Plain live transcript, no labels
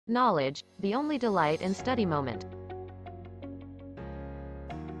Knowledge, the only delight in study moment.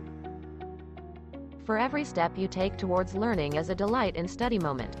 For every step you take towards learning is a delight in study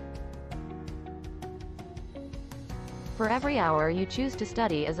moment. For every hour you choose to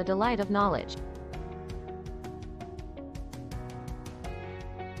study is a delight of knowledge.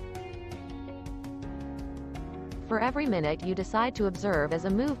 For every minute you decide to observe is a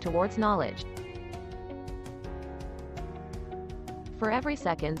move towards knowledge. For every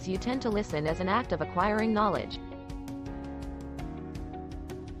seconds you tend to listen as an act of acquiring knowledge.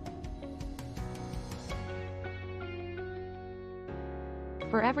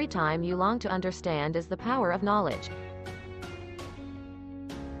 For every time you long to understand is the power of knowledge.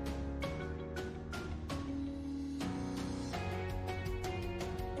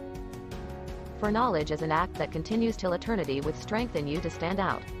 For knowledge is an act that continues till eternity with strength in you to stand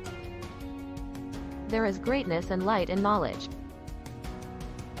out. There is greatness and light in knowledge.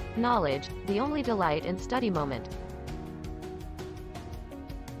 Knowledge, the only delight in study moment.